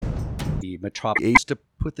metropolis to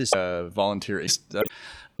put this volunteer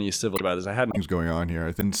civil about this. I had things going on here.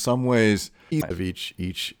 I think in some ways of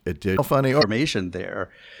each edition funny information there,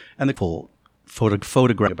 and the full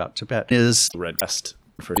photograph about Tibet is Red West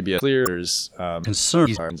for PBS clear. There's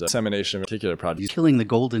concerns dissemination of particular projects killing the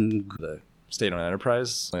golden the state-owned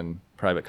enterprise and private